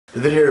The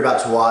video you're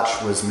about to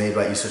watch was made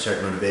by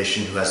Esoteric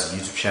Motivation, who has a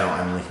YouTube channel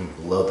I'm linking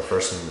below, the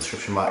first link in the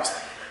description box.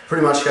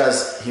 Pretty much,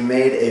 guys, he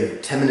made a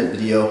 10-minute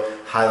video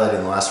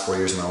highlighting the last 4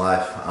 years of my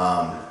life,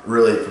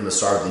 really from the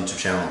start of the YouTube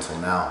channel until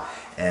now.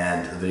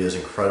 And the video is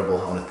incredible.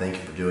 I want to thank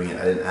him for doing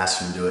it. I didn't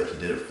ask him to do it, he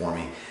did it for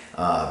me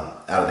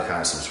out of the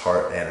kindness of his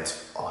heart, and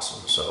it's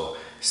awesome. So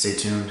stay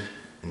tuned,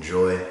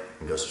 enjoy,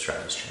 and go subscribe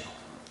to this channel.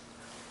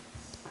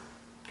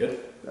 Good?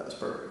 That was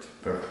perfect.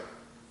 Perfect.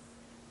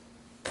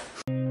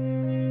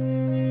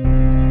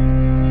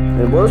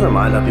 It blows my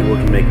mind how people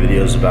can make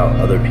videos about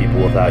other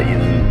people without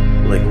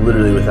even, like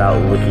literally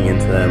without looking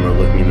into them or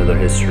looking into their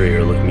history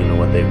or looking into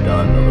what they've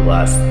done over the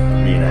last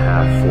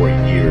 3.5, 4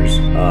 years.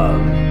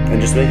 And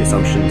just make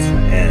assumptions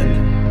and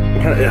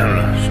kind of, I don't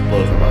know, it just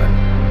blows my mind.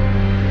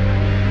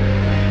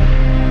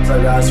 What's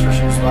up guys,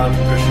 Christian Guzman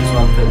from Christian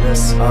Guzman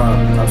Fitness.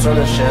 I'm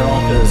starting this channel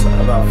because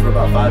for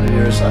about 5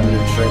 years I've been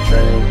doing strength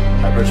training,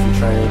 hypertrophy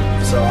training.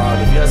 So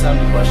if you guys have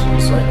any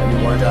questions, like any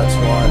workouts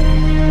you want,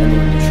 any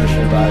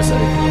nutrition advice,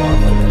 anything you want,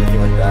 like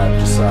anything like that,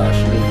 just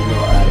shoot me an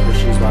email at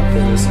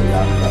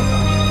christianguzmanfitness@yahoo.com.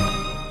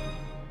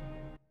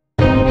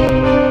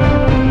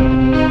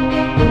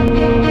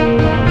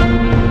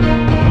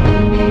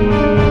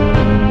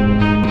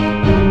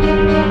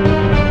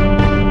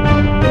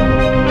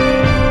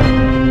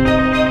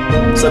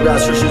 What's up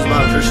guys, Christian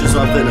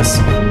Guzman Fitness.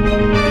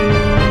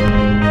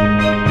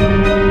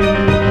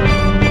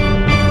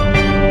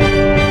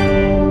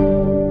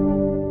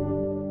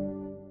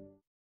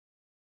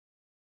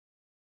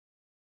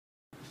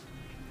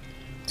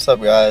 What's up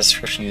guys,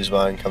 Christian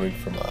Guzman coming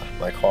from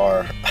my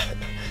car.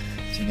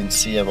 As you can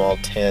see, I'm all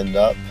tanned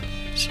up,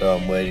 so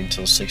I'm waiting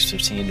till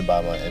 6:15 to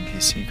buy my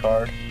NPC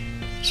card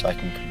so I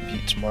can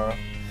compete tomorrow,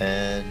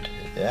 and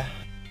yeah.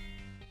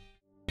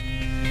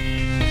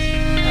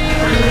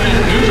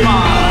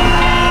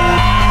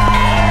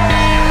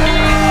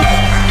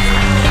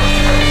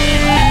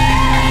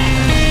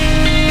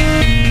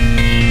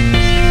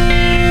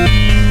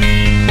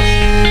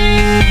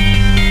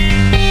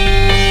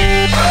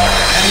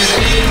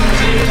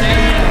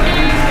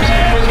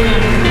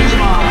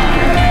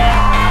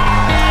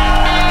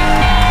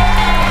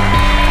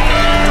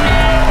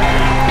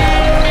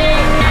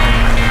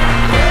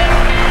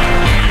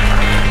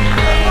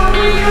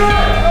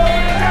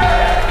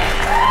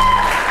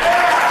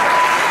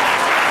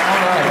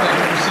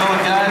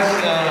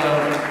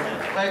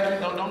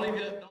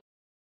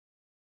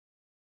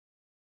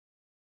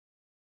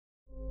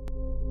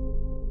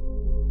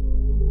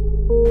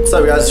 What's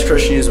up guys, it's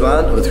Christian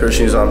Guzman with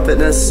Christian Guzman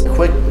Fitness.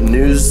 Quick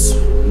news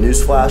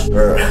flash,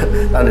 or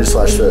not news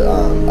flash, but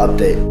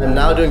update. I'm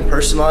now doing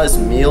personalized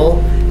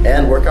meal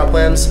and workout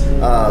plans,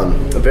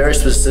 very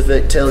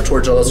specific, tailored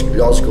towards y'all's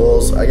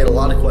goals. I get a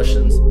lot of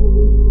questions.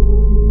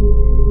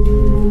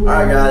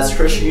 Alright guys,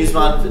 Christian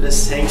Guzman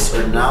Fitness tanks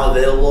are now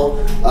available.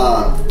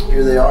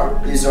 Here they are.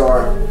 These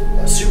are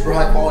super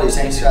high quality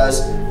tanks,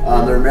 guys.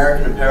 They're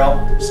American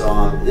Apparel.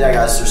 So yeah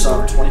guys, they're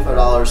selling for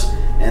 $25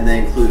 and they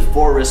include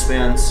 4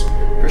 wristbands.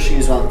 Christian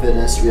Guzman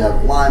Fitness. We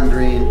have lime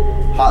green,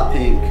 hot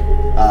pink,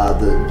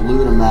 the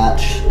blue to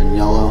match, and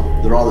yellow.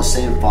 They're all the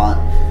same font.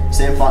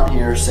 Same font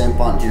here,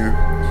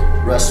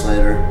 rest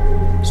later.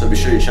 So be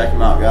sure you check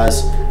them out,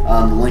 guys.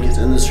 The link is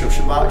in the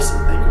description box,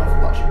 and thank you all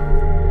for watching.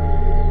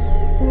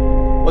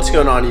 What's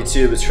going on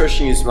YouTube? It's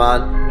Christian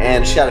Guzman,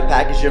 and just got a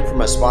package in from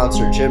my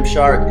sponsor,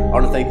 Gymshark. I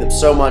want to thank them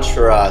so much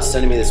for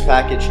sending me this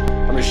package.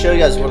 I'm going to show you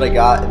guys what I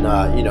got, and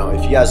you know,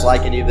 if you guys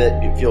like any of it,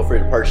 feel free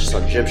to purchase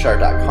on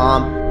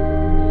gymshark.com.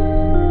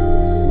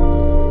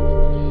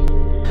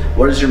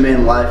 What is your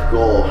main life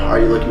goal? Are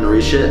you looking to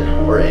reach it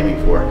or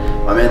aiming for?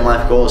 My main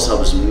life goal is to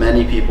help as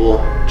many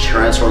people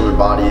transform their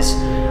bodies,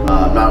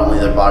 not only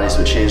their bodies,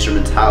 but change their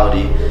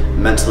mentality,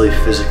 mentally,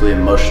 physically,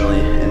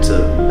 emotionally, into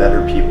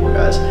better people,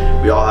 guys.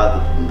 We all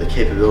have the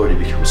capability to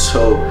become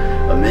so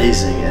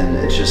amazing, and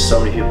it's just so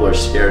many people are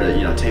scared to,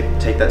 you know,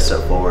 take that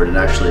step forward and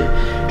actually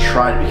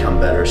try to become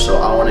better. So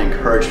I want to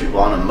encourage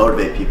people, I want to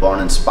motivate people, I want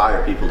to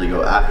inspire people to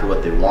go after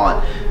what they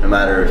want, no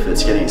matter if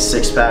it's getting a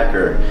six-pack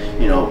or,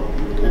 you know,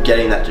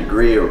 getting that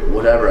degree or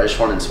whatever. I just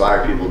want to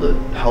inspire people to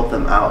help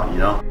them out, you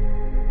know?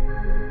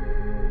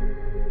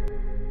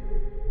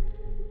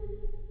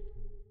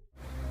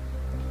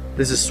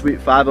 This is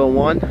Suite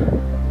 501.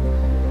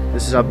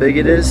 This is how big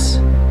it is.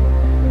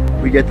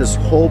 We get this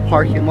whole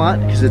parking lot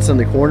because it's in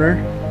the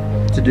corner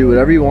to do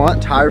whatever you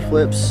want. Tire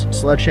flips,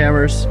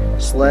 sledgehammers,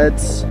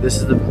 sleds. This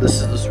is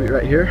the suite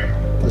right here,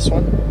 this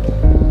one.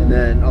 And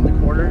then on the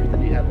corner,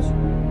 then you have this.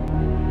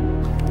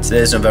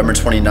 Today is November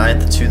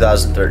 29th,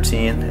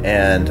 2013,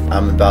 and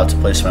I'm about to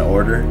place my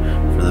order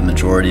for the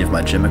majority of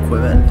my gym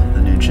equipment,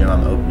 the new gym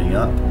I'm opening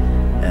up.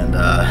 And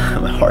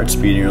my heart's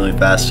beating really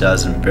fast,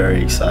 guys. I'm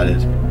very excited.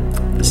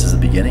 This is the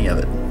beginning of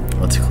it.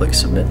 Let's click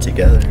submit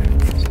together.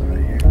 So right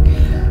here,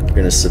 we're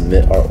gonna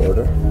submit our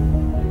order.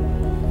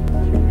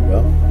 Here we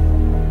go.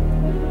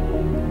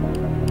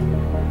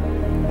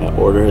 My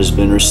order has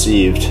been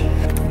received.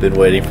 Been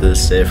waiting for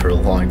this day for a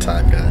long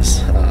time,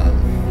 guys.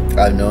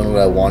 I've known what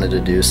I wanted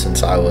to do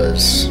since I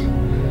was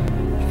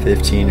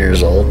 15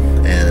 years old,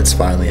 and it's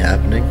finally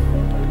happening.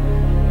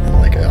 And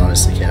like, I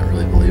honestly can't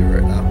really believe it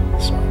right now.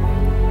 So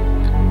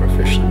we're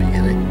officially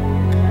beginning.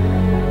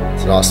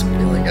 It's an awesome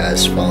feeling,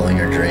 guys, following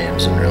your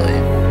dreams and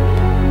really,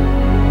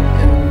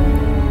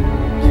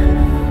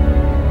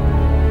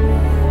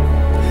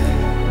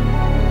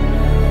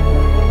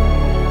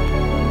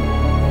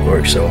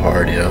 work so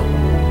hard, you know,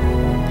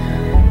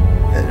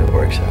 and it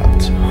works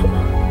out. So we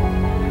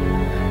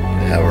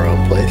have our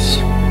own place.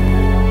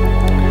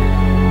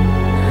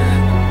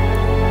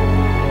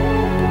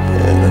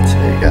 And that's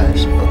it,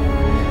 guys.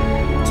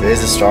 Well,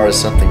 today's the start of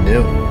something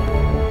new.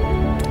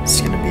 It's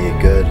gonna be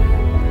a good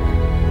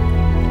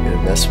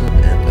investment,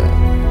 and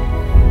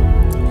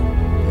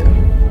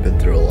yeah, been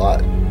through a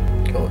lot.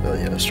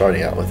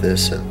 Starting out with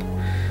this and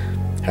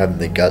having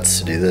the guts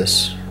to do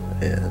this,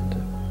 and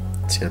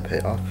it's gonna pay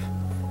off.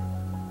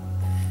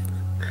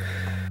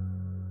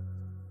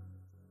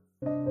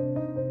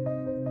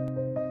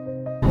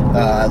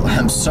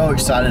 I'm so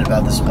excited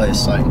about this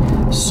place, like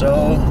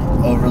so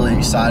overly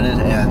excited,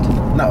 and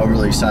not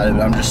overly excited,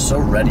 but I'm just so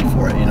ready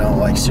for it, you know,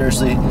 like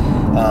seriously.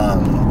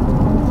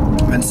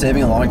 I've been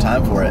saving a long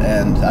time for it,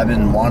 and I've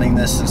been wanting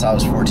this since I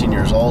was 14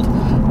 years old.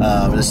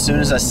 But as soon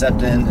as I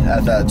stepped in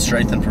at that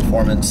strength and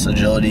performance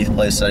agility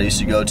place that I used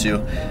to go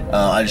to,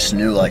 I just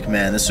knew, like,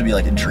 man, this would be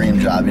like a dream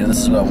job. You know,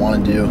 this is what I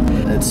want to do.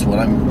 It's what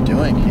I'm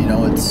doing. You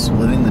know, it's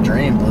living the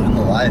dream, living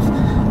the life,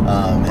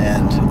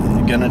 and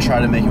gonna try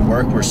to make it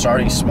work. We're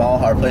starting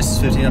small. Our place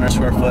is 1,500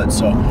 square foot,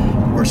 so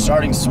we're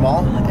starting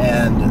small,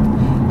 and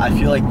I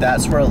feel like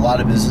that's where a lot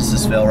of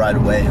businesses fail right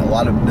away. A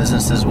lot of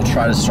businesses will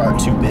try to start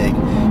too big.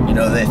 You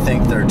know, they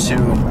think they're too,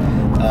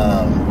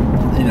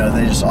 you know,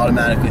 they just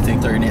automatically think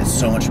they're gonna get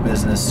so much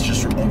business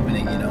just from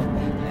opening, you know.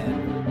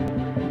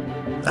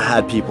 I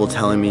had people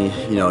telling me,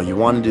 you know, you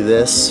want to do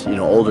this, you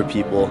know, older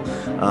people,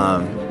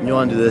 you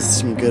want to do this,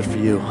 it's gonna be good for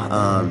you,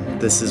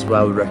 this is what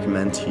I would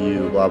recommend to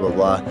you, blah, blah,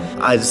 blah.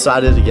 I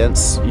decided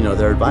against, you know,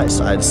 their advice.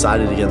 I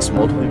decided against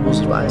multiple people's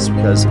advice,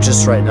 because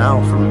just right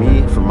now, for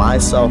me, for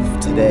myself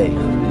today, you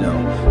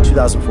know,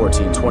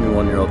 2014,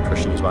 21-year-old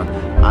Christian Guzman,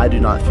 I do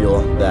not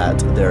feel that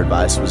their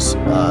advice was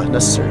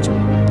necessary to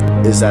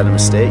me. Is that a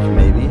mistake?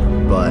 Maybe,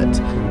 but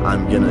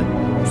I'm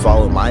gonna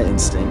follow my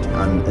instinct,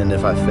 and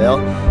if I fail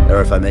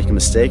or if I make a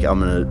mistake, I'm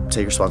gonna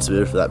take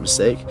responsibility for that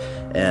mistake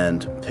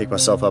and pick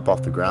myself up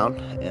off the ground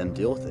and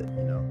deal with it,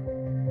 you know.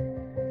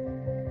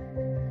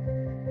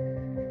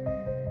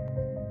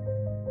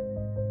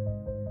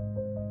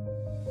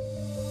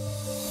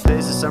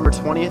 Today's December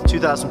 20th,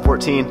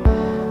 2014,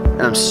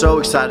 and I'm so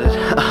excited.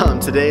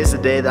 Today is the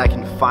day that I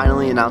can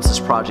finally announce this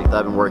project that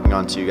I've been working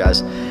on to you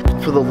guys.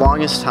 For the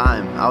longest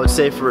time, I would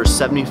say for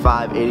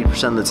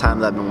 75–80% of the time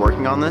that I've been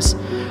working on this,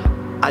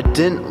 I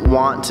didn't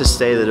want to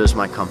say that it was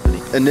my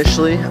company.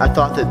 Initially, I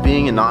thought that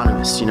being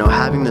anonymous, you know,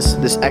 having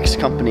this X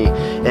company,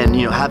 and,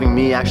 you know, having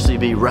me actually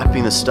be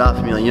repping the stuff,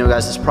 and be like, you know,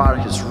 guys, this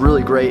product is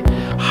really great,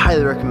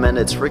 highly recommend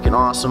it, it's freaking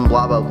awesome,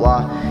 blah, blah,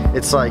 blah.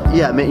 It's like,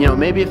 yeah, you know,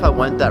 maybe if I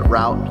went that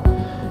route,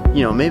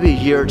 you know, maybe a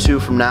year or two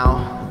from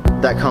now,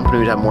 that company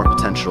would have more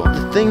potential.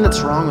 The thing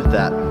that's wrong with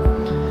that,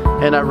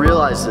 and I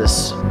realized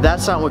this,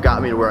 that's not what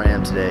got me to where I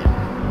am today.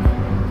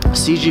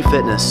 CG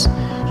Fitness,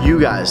 you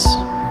guys,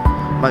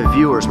 my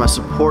viewers, my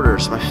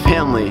supporters, my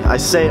family. I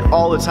say it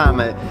all the time.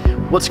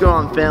 What's going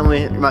on,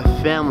 family? My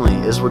family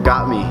is what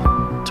got me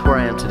to where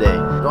I am today.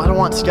 I don't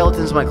want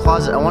skeletons in my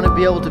closet. I want to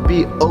be able to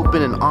be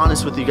open and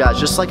honest with you guys,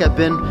 just like I've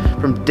been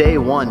from day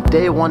one.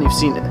 Day one, you've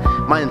seen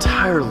my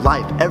entire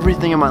life,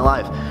 everything in my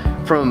life,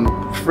 from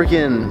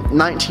freaking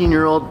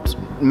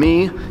 19-year-old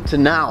me to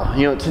now,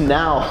 you know, to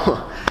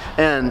now.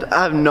 And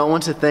I have no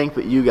one to thank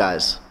but you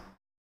guys.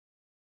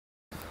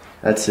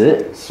 That's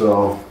it.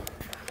 So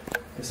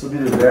this will be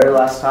the very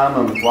last time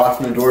I'm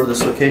walking the door to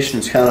this location.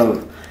 It's kind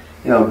of,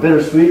 you know,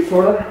 bittersweet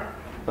sort of,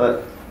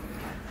 but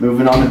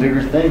moving on to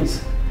bigger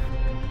things.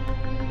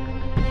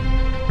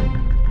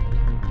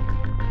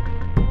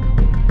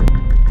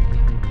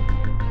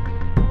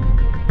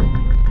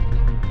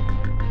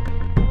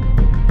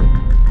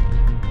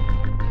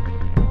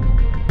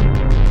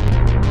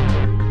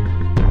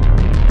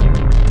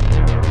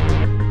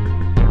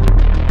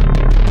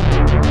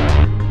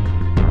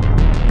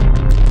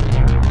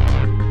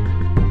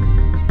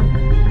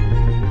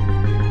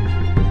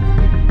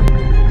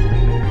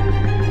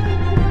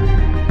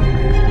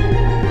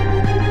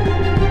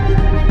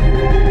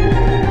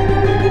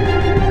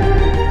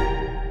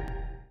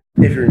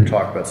 If you're going to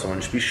talk about someone,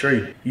 just be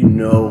sure you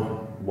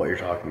know what you're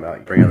talking about.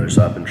 You bring others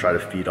up and try to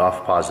feed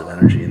off positive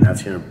energy, and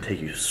that's going to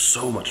take you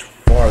so much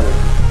farther.